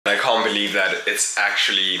believe that it's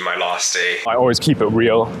actually my last day. I always keep it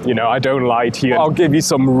real, you know, I don't lie to you. I'll give you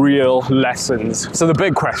some real lessons. So the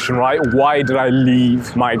big question, right? Why did I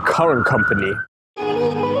leave my current company?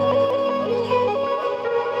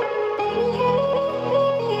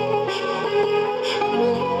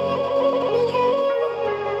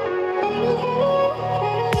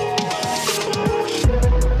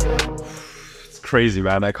 Crazy,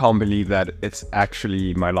 man. I can't believe that it's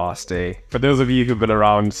actually my last day. For those of you who've been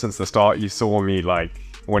around since the start, you saw me like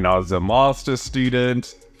when I was a master's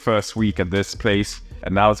student, first week at this place,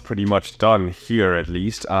 and now it's pretty much done here at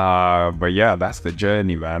least. But yeah, that's the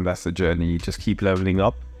journey, man. That's the journey. You just keep leveling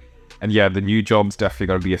up. And yeah, the new job's definitely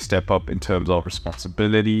going to be a step up in terms of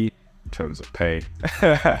responsibility, in terms of pay,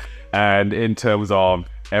 and in terms of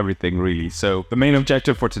everything really. So the main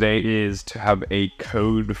objective for today is to have a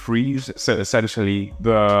code freeze. So essentially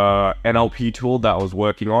the NLP tool that I was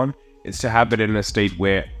working on is to have it in a state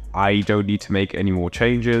where I don't need to make any more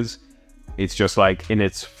changes. It's just like in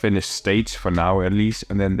its finished state for now at least.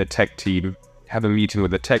 And then the tech team, have a meeting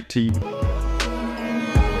with the tech team.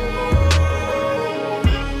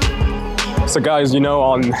 So guys, you know,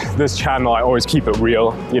 on this channel, I always keep it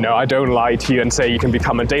real. You know, I don't lie to you and say you can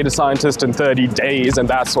become a data scientist in 30 days and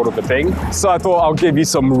that sort of a thing. So I thought I'll give you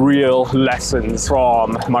some real lessons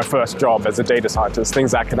from my first job as a data scientist,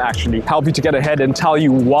 things that can actually help you to get ahead and tell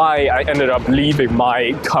you why I ended up leaving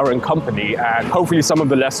my current company. And hopefully some of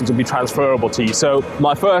the lessons will be transferable to you. So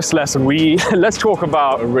my first lesson, let's talk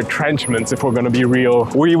about retrenchments if we're going to be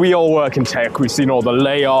real. We all work in tech. We've seen all the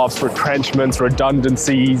layoffs, retrenchments,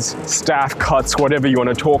 redundancies, staff cuts, whatever you want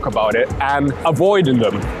to talk about it, and avoiding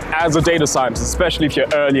them. As a data scientist, especially if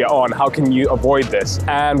you're earlier on, how can you avoid this?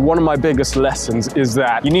 And one of my biggest lessons is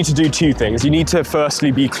that you need to do two things. You need to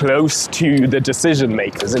firstly be close to the decision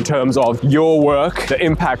makers in terms of your work. The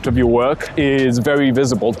impact of your work is very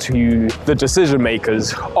visible to the decision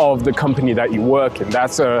makers of the company that you work in.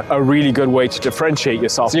 That's a really good way to differentiate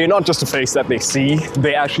yourself. So you're not just a face that they see,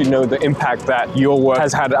 they actually know the impact that your work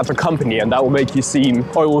has had at the company, and that will make you seem,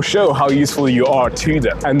 or it will show how useful you are to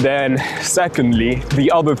them. And then secondly, the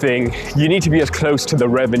other thing, you need to be as close to the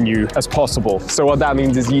revenue as possible. So what that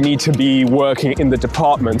means is you need to be working in the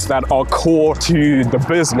departments that are core to the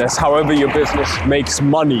business. However your business makes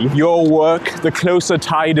money, your work, the closer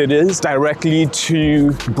tied it is directly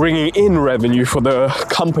to bringing in revenue for the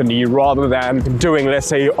company rather than doing, let's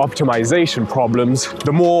say, optimization problems,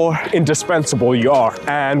 the more indispensable you are.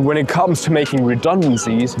 And when it comes to making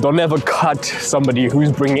redundancies, they'll never cut somebody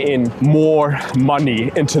who's bringing in more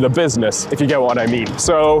money into the business, if you get what I mean.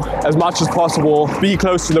 So as much as possible, be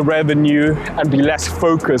close to the revenue and be less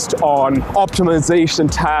focused on optimization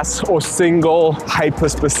tasks or single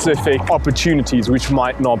hyper-specific opportunities, which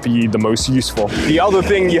might not be the most useful. The other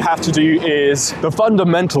thing you have to do is the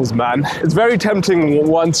fundamentals, man. It's very tempting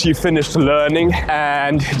once you finished learning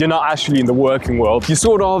and you're not actually in the working world. You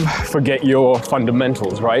sort of forget your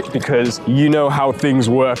fundamentals, right? Because you know how things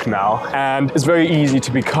work now, and it's very easy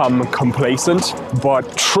to become complacent,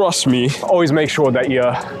 but trust me, always make sure that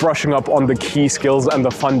you're brushing up on the key skills and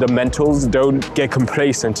the fundamentals. Don't get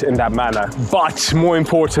complacent in that manner. But more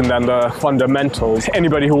important than the fundamentals,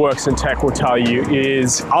 anybody who works in tech will tell you,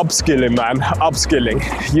 is upskilling, man. Upskilling.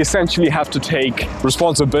 You essentially have to take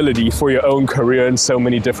responsibility for your own career in so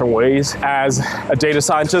many different ways as a data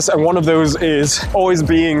scientist, and one of those is always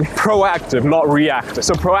being proactive, not reactive.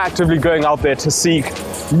 So proactively going out there to seek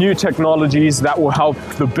new technologies that will help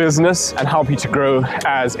the business and help you to grow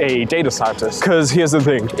as a data scientist. Because here's the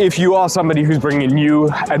thing, if you are somebody who's bringing new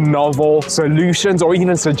and novel solutions or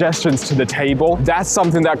even suggestions to the table, that's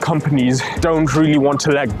something that companies don't really want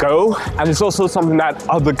to let go, and it's also something that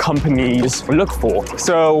other companies look for.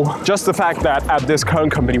 So just the fact that at this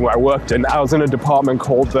current company where I worked in, I was in a department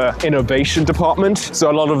called the innovation department.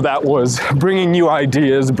 So a lot of that was bringing new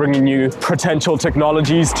ideas, bringing new potential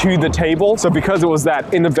technologies to the table. So because it was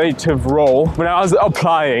that innovative role, when I was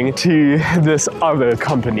applying to this other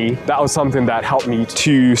company, that was something that helped me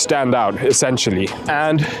to stand out, essentially.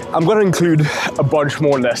 And I'm going to include a bunch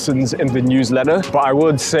more lessons in the newsletter, but I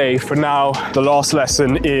would say for now, the last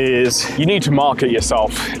lesson is you need to market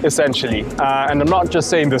yourself, essentially. And I'm not just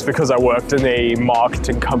saying this because I worked in a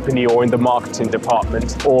marketing company or in the marketing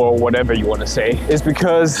department or whatever you want to say. It's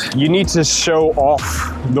because you need to show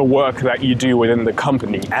off the work that you do within the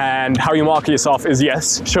company. And how you market yourself is,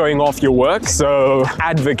 yes, showing off your work. So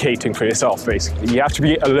advocate differentiating for yourself, basically. You have to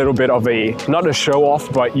be a little bit of a, not a show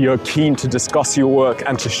off, but you're keen to discuss your work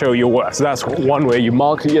and to show your work. So that's one way you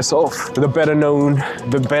market yourself. The better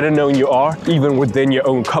known you are, even within your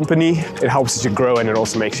own company, it helps you to grow and it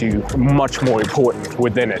also makes you much more important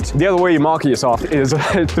within it. The other way you market yourself is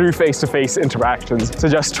through face-to-face interactions. So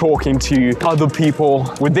just talking to other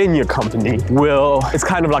people within your company it's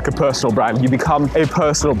kind of like a personal brand. You become a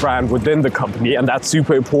personal brand within the company, and that's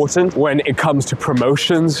super important when it comes to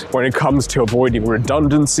promotions, when it comes to avoiding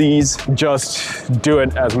redundancies. Just do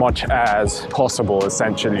it as much as possible,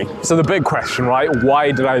 essentially. So the big question, right?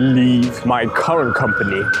 Why did I leave my current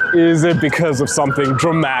company? Is it because of something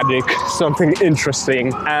dramatic, something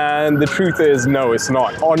interesting? And the truth is, no, it's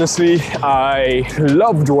not. Honestly, I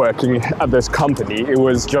loved working at this company. It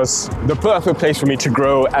was just the perfect place for me to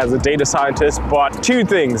grow as a data scientist. But two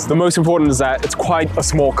things. The most important is that it's quite a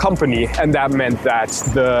small company, and that meant that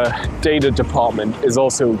the data department is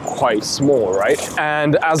also quite small, right?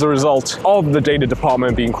 And as a result of the data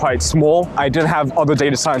department being quite small, I didn't have other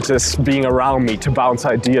data scientists being around me to bounce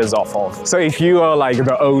ideas off of. So if you are like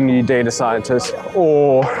the only data scientist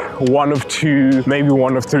or one of two, maybe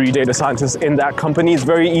one of three data scientists in that company, it's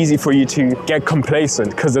very easy for you to get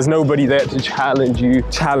complacent because there's nobody there to challenge you,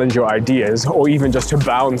 challenge your ideas, or even just to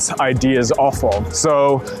bounce ideas off of.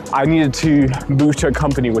 So I needed to move to a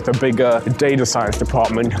company with a bigger data science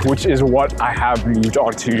department, which is what I have moved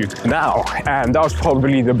on to now. And that was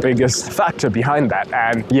probably the biggest factor behind that.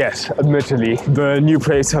 And yes, admittedly, the new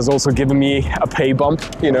place has also given me a pay bump,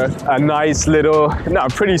 you know, a nice little,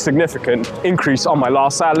 pretty significant increase on my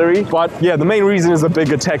last salary. But yeah, the main reason is a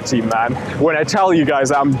bigger tech team, man. When I tell you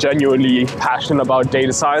guys I'm genuinely passionate about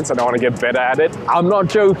data science and I want to get better at it, I'm not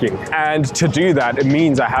joking. And to do that, it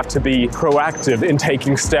means I have to be proactive in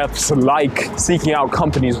taking steps like seeking out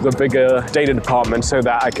companies with a bigger data department so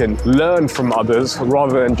that I can learn from others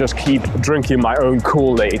rather than just keep drinking my own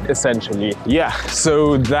Kool-Aid, essentially. Yeah,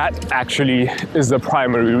 so that actually is the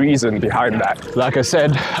primary reason behind that. Like I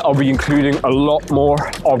said, I'll be including a lot more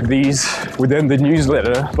of these within the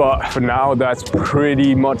newsletter, but for now, that's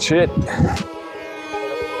pretty much it.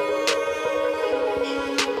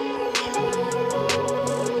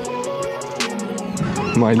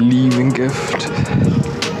 My leaving gift.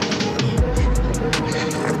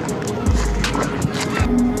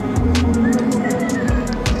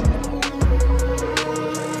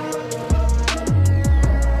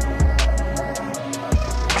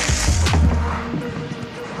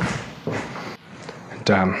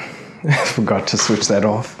 Damn, I forgot to switch that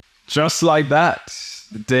off. Just like that,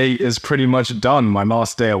 the day is pretty much done, my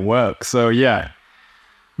last day at work. So yeah,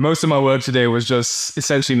 most of my work today was just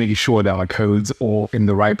essentially making sure that my code's all in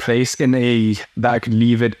the right place, that I could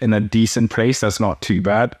leave it in a decent place that's not too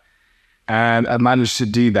bad. And I managed to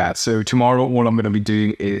do that. So tomorrow, all I'm going to be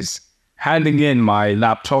doing is handing in my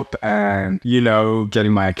laptop and,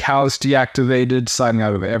 getting my accounts deactivated, signing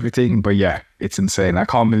out of everything. But yeah, it's insane. I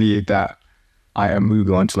can't believe that I am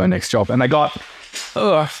moving on to my next job. And I got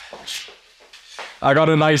a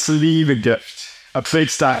nice leaving gift, a big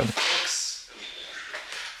stack of books.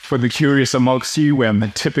 For the curious amongst you, we're on the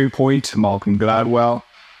tipping point, Malcolm Gladwell.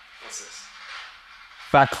 What's this?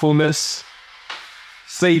 Factfulness,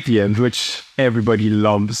 Sapient, which everybody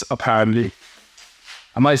loves, apparently.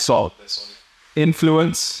 I might solve this one.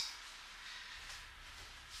 Influence,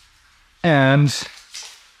 and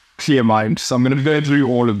Clear Mind. So I'm going to go through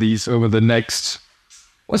all of these over the next,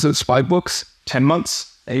 5 books? 10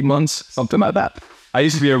 months? 8 months? Something like that. I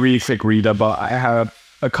used to be a really quick reader, but I have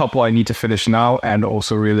a couple I need to finish now, and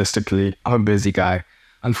also realistically, I'm a busy guy.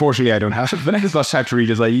 Unfortunately, I don't have as much time to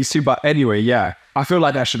read as I used to, but anyway, yeah. I feel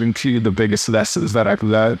like I should include the biggest lessons that I've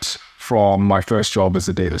learned from my first job as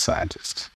a data scientist.